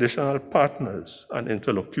our traditional partners and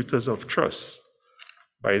interlocutors of trust,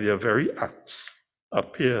 by their very acts,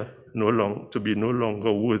 appear to be no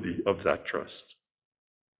longer worthy of that trust.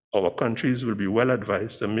 Our countries will be well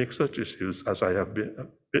advised to make such issues, as I have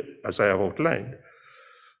outlined,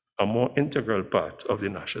 a more integral part of the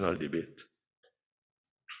national debate.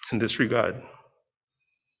 In this regard,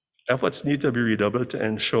 efforts need to be redoubled to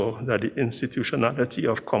ensure that the institutionality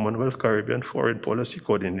of Commonwealth Caribbean foreign policy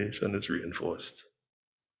coordination is reinforced.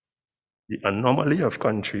 The anomaly of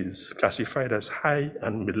countries classified as high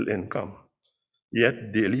and middle income,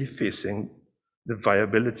 yet daily facing the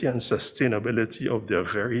viability and sustainability of their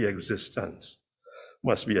very existence,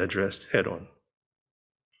 must be addressed head-on.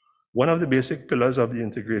 One of the basic pillars of the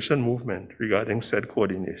integration movement regarding said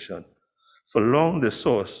coordination, for long the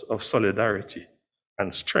source of solidarity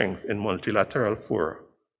and strength in multilateral fora,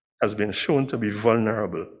 has been shown to be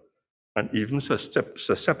vulnerable and even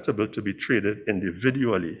susceptible to be traded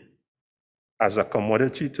individually as a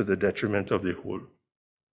commodity to the detriment of the whole.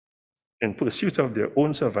 In pursuit of their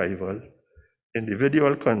own survival,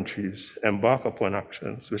 individual countries embark upon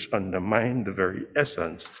actions which undermine the very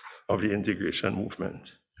essence of the integration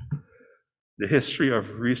movement. The history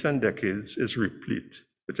of recent decades is replete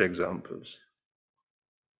with examples.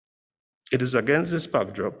 It is against this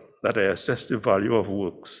backdrop that I assess the value of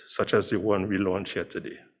works such as the one we launch here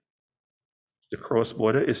today. The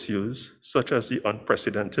cross-border issues, such as the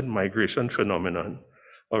unprecedented migration phenomenon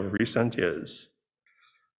of recent years,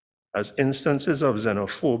 as instances of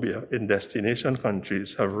xenophobia in destination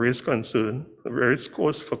countries have raised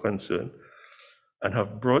cause for concern, and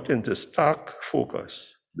have brought into stark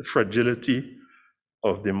focus the fragility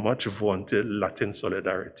of the much vaunted Latin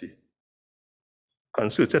solidarity.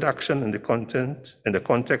 Concerted action in the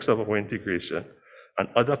context of our integration and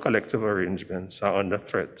other collective arrangements are under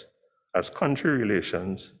threat as country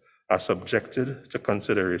relations are subjected to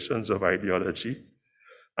considerations of ideology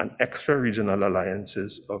and extra-regional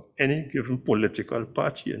alliances of any given political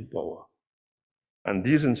party in power. And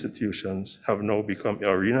these institutions have now become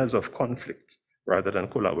arenas of conflict rather than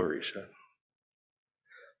collaboration.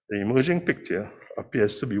 The emerging picture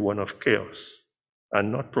appears to be one of chaos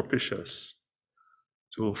and not propitious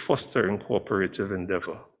to fostering cooperative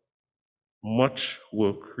endeavor. Much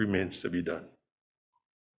work remains to be done.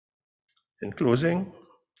 In closing,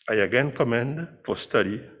 I again commend for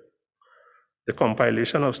study the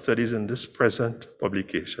compilation of studies in this present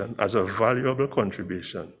publication as a valuable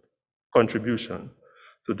contribution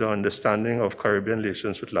to the understanding of Caribbean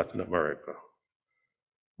relations with Latin America,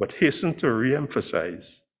 but hasten to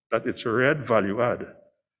re-emphasize that its real value add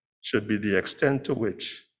should be the extent to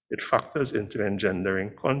which it factors into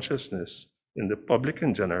engendering consciousness in the public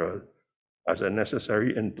in general as a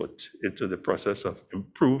necessary input into the process of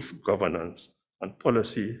improved governance and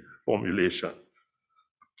policy formulation,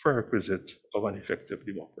 prerequisite of an effective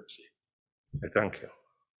democracy. I thank you.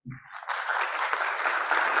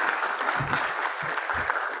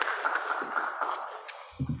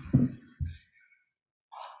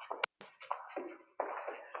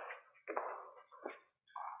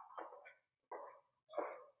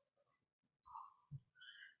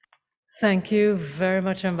 Thank you very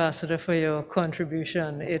much, Ambassador, for your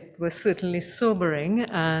contribution. It was certainly sobering,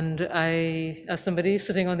 and I, as somebody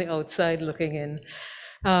sitting on the outside looking in,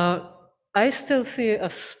 I still see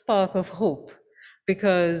a spark of hope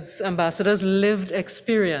because Ambassador's lived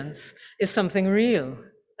experience is something real.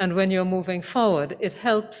 And when you're moving forward, it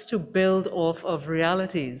helps to build off of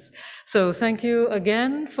realities. So thank you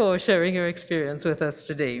again for sharing your experience with us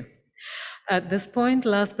today. At this point,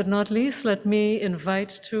 last but not least, let me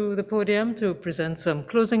invite to the podium to present some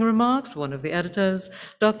closing remarks, one of the editors,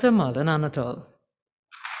 Dr. Marlon Anatol.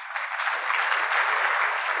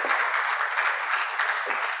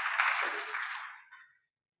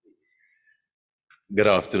 Good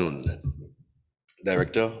afternoon,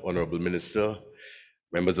 Director, Honorable Minister,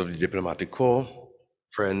 members of the Diplomatic Corps,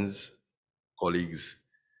 friends, colleagues,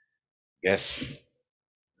 guests,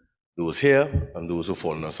 those here and those who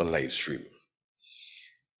follow us on live stream.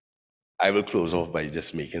 I will close off by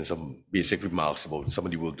just making some basic remarks about some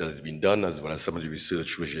of the work that has been done, as well as some of the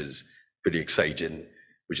research, which is pretty exciting,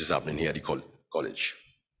 which is happening here at the college.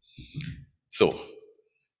 So,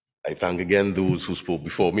 I thank again those who spoke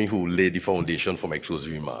before me, who laid the foundation for my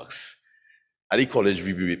closing remarks. At the college,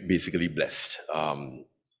 we've been basically blessed.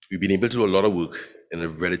 We've been able to do a lot of work in a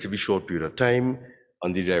relatively short period of time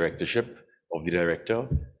under the directorship of the director.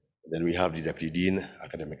 Then we have the Deputy Dean,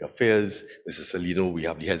 Academic Affairs, Mr. Salino, we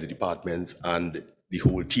have the heads of departments and the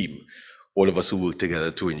whole team, all of us who work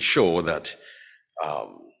together to ensure that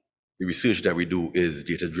the research that we do is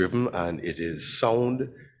data-driven and it is sound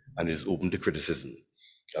and is open to criticism.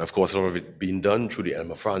 And of course, a lot of it being done through the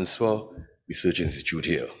Elmer Francois Research Institute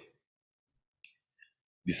here.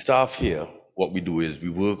 The staff here, what we do is we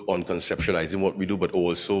work on conceptualizing what we do, but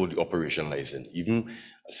also the operationalizing. Even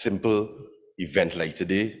a simple event like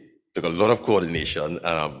today took a lot of coordination.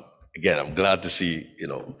 And again, I'm glad to see,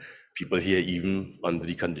 people here, even under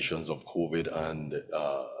the conditions of COVID and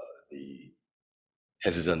the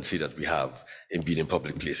hesitancy that we have in being in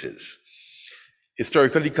public places.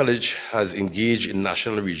 Historically, the college has engaged in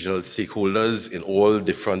national and regional stakeholders in all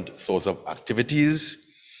different sorts of activities.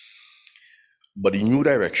 But the new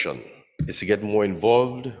direction is to get more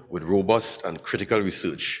involved with robust and critical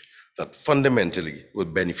research that fundamentally will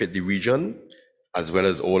benefit the region as well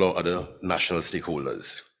as all our other national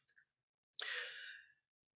stakeholders.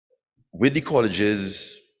 With the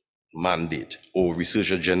college's mandate or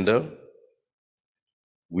research agenda,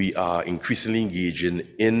 we are increasingly engaging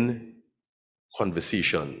in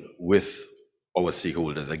conversation with our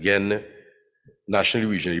stakeholders. Again,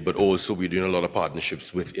 nationally, regionally, but also we're doing a lot of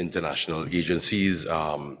partnerships with international agencies,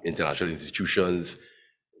 international institutions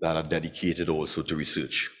that are dedicated also to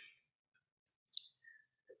research.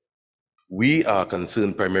 We are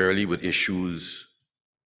concerned primarily with issues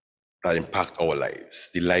that impact our lives,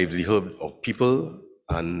 the livelihood of people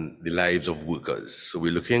and the lives of workers. So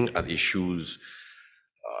we're looking at issues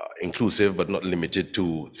inclusive but not limited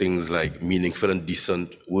to things like meaningful and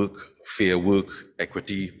decent work, fair work,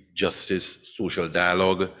 equity, justice, social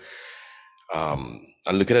dialogue, and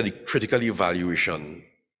looking at the critical evaluation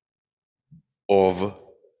of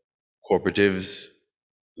cooperatives,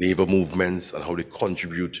 labor movements, and how they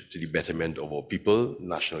contribute to the betterment of our people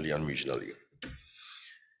nationally and regionally.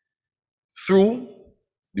 Through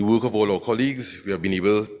the work of all our colleagues, we have been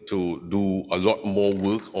able to do a lot more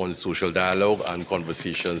work on social dialogue and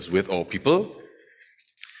conversations with our people.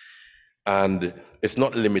 And it's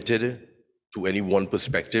not limited to any one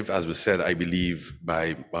perspective, as was said, I believe,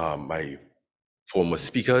 by my former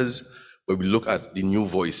speakers, but we look at the new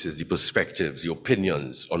voices, the perspectives, the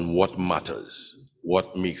opinions on what matters,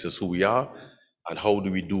 what makes us who we are, and how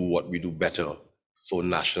do we do what we do better for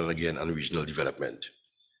national, again, and regional development.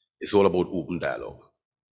 It's all about open dialogue.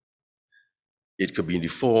 It could be in the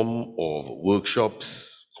form of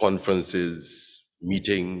workshops, conferences,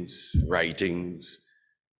 meetings, writings,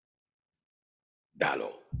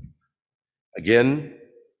 dialogue. Again,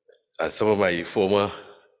 as some of my former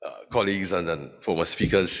colleagues and former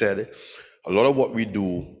speakers said, a lot of what we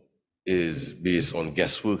do is based on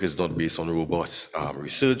guesswork, it's not based on robust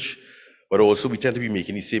research, but also we tend to be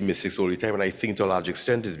making the same mistakes all the time, and I think to a large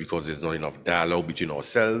extent is because there's not enough dialogue between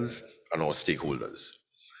ourselves and our stakeholders.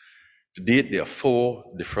 To date, there are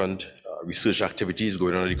 4 different research activities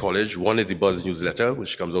going on at the college. One is the Buzz newsletter,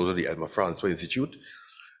 which comes out of the Edmond Francois Institute.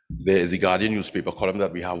 There is the Guardian newspaper column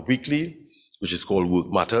that we have weekly, which is called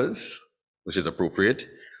Work Matters, which is appropriate.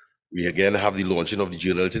 We again have the launching of the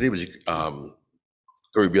journal today, which is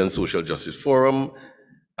Caribbean Social Justice Forum.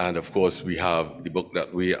 And of course, we have the book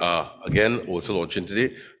that we are, again, also launching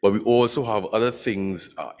today. But we also have other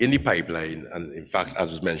things in the pipeline. And in fact, as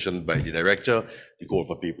was mentioned by the director, the call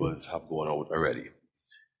for papers have gone out already.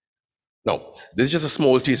 Now, this is just a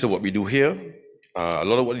small taste of what we do here. A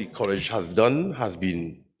lot of what the college has done has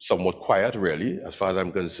been somewhat quiet, really, as far as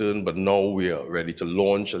I'm concerned. But now we are ready to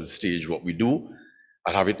launch and stage what we do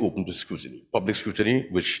and have it open to scrutiny, public scrutiny,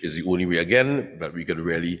 which is the only way, again, that we can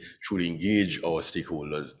really truly engage our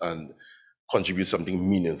stakeholders and contribute something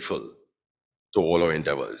meaningful to all our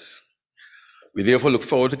endeavors. We therefore look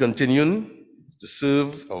forward to continuing to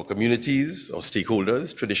serve our communities, our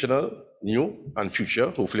stakeholders, traditional, new, and future,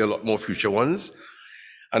 hopefully a lot more future ones,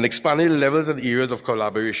 and expanding the levels and areas of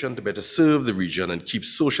collaboration to better serve the region and keep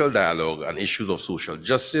social dialogue and issues of social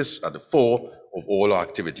justice at the fore of all our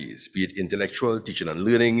activities, be it intellectual, teaching and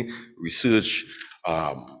learning, research,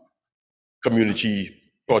 community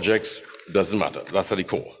projects, doesn't matter. That's at the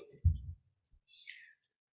core.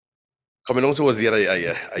 Coming on towards the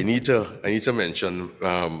end, I need to mention,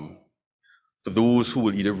 for those who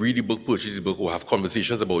will either read the book, purchase the book, or have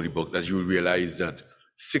conversations about the book, that you will realize that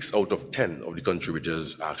 6 out of 10 of the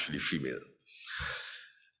contributors are actually female.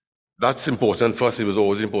 That's important for us. It was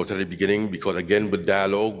always important at the beginning because, again, with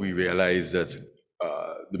dialogue, we realized that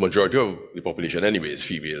the majority of the population anyway is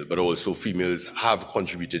female, but also females have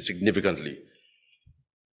contributed significantly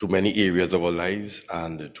to many areas of our lives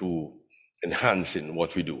and to enhancing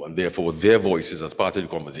what we do. And therefore, their voices as part of the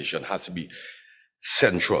conversation has to be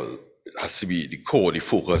central. It has to be the core, the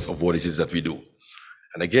focus of what it is that we do.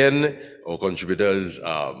 And again, our contributors,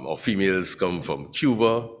 our females come from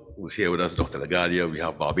Cuba, who's here with us, Dr. LaGuardia. We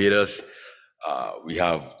have Barbados. We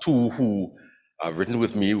have 2 who have written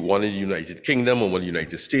with me, one in the United Kingdom and one in the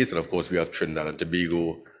United States. And of course, we have Trinidad and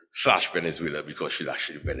Tobago / Venezuela, because she's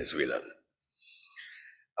actually Venezuelan.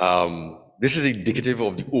 This is indicative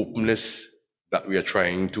of the openness that we are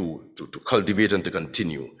trying to cultivate and to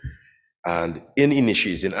continue. And in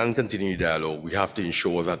initiating and continuing dialogue, we have to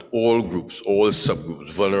ensure that all groups, all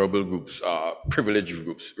subgroups, vulnerable groups, privileged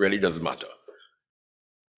groups, really doesn't matter,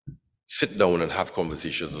 sit down and have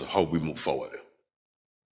conversations on how we move forward.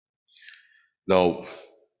 Now,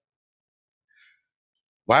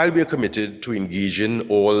 while we are committed to engaging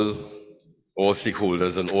all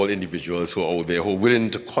stakeholders and all individuals who are out there who are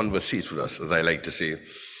willing to conversate with us, as I like to say,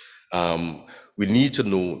 we need to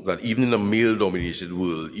know that even in a male-dominated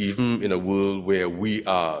world, even in a world where we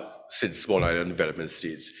are, since small island development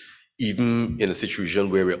states, even in a situation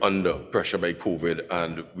where we're under pressure by COVID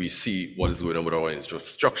and we see what is going on with our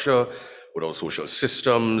infrastructure, with our social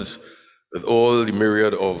systems, with all the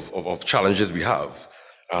myriad of challenges we have,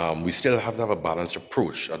 we still have to have a balanced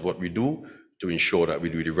approach at what we do to ensure that we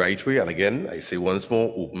do it the right way. And again, I say once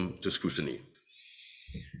more, open to scrutiny.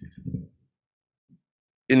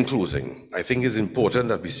 In closing, I think it's important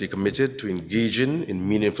that we stay committed to engaging in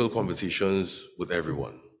meaningful conversations with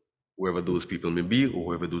everyone, whoever those people may be or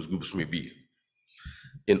whoever those groups may be,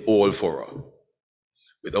 in all fora,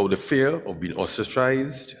 without the fear of being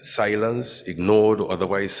ostracized, silenced, ignored, or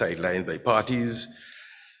otherwise sidelined by parties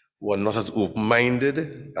who are not as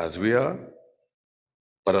open-minded as we are,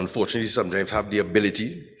 but unfortunately sometimes have the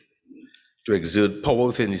ability to exert power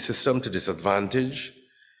within the system to disadvantage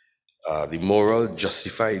the moral,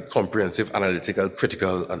 justified, comprehensive, analytical,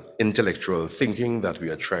 critical, and intellectual thinking that we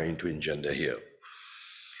are trying to engender here.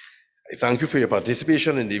 I thank you for your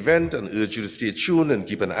participation in the event and urge you to stay tuned and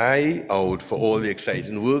keep an eye out for all the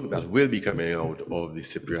exciting work that will be coming out of the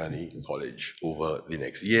Cipriani College over the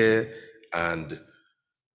next year and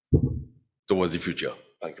towards the future.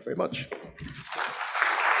 Thank you very much.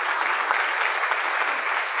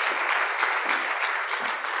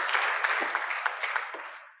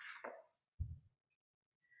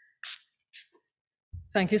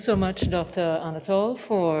 Thank you so much, Dr. Anatol,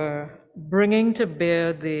 for bringing to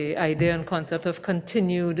bear the idea and concept of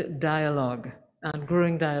continued dialogue and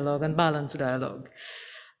growing dialogue and balanced dialogue.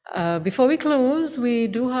 Before we close, we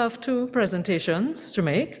do have 2 presentations to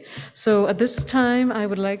make. So at this time, I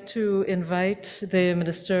would like to invite the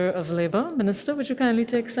Minister of Labor. Minister, would you kindly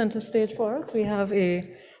take center stage for us? We have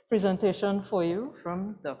a presentation for you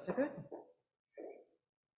from Dr. Curtin.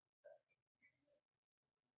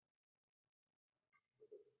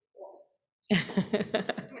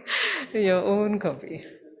 Your own copy.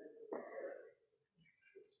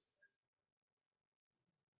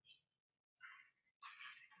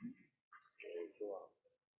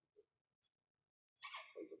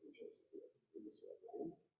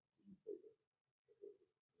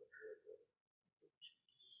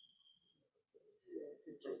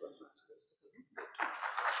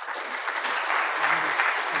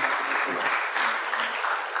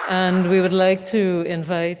 And we would like to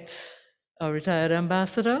invite our retired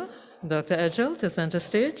ambassador, Dr. Edgell, to center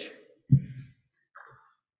stage.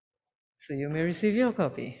 So you may receive your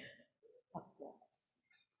copy.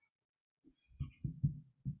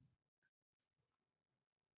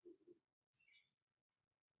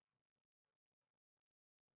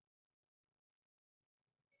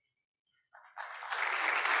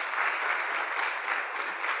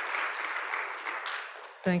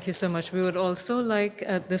 Thank you so much. We would also like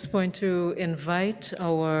at this point to invite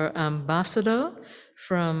our ambassador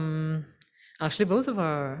from, actually both of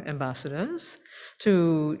our ambassadors,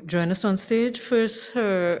 to join us on stage. First,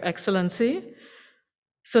 Her Excellency,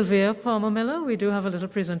 Sylvia Palmer Miller. We do have a little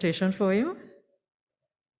presentation for you.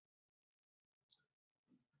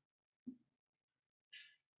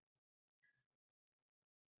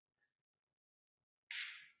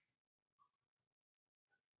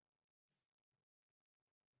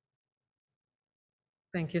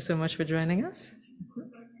 Thank you so much for joining us.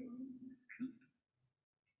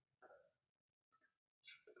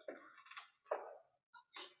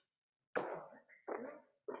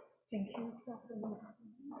 Thank you.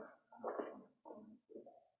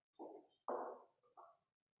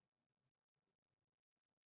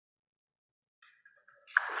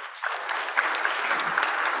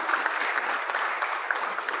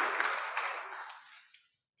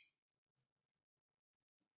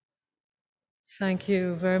 Thank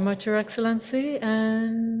you very much, Your Excellency.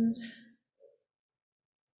 And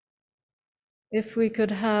if we could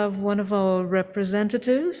have one of our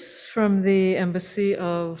representatives from the Embassy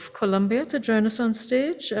of Colombia to join us on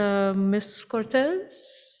stage, Ms.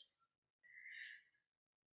 Cortez.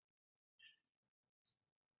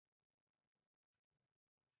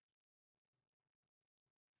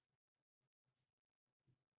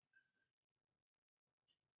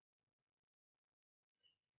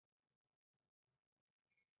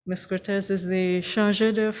 Ms. Cortez is the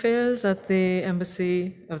Chargé d'Affaires at the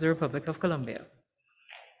Embassy of the Republic of Colombia.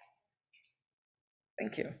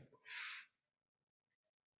 Thank you.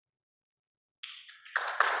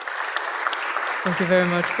 Thank you very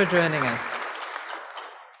much for joining us.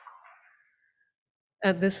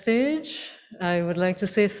 At this stage, I would like to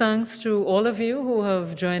say thanks to all of you who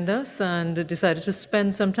have joined us and decided to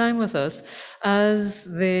spend some time with us as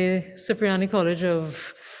the Cipriani College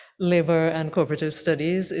of Labor and Cooperative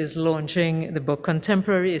Studies is launching the book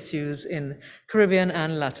Contemporary Issues in Caribbean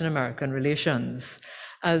and Latin American Relations.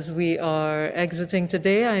 As we are exiting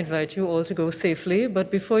today, I invite you all to go safely,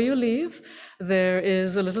 but before you leave, there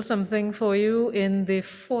is a little something for you in the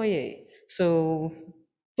foyer. So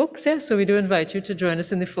books, yes, so we do invite you to join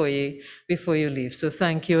us in the foyer before you leave. So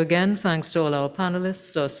thank you again, thanks to all our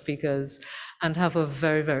panelists, our speakers, and have a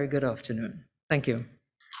very, very good afternoon. Thank you.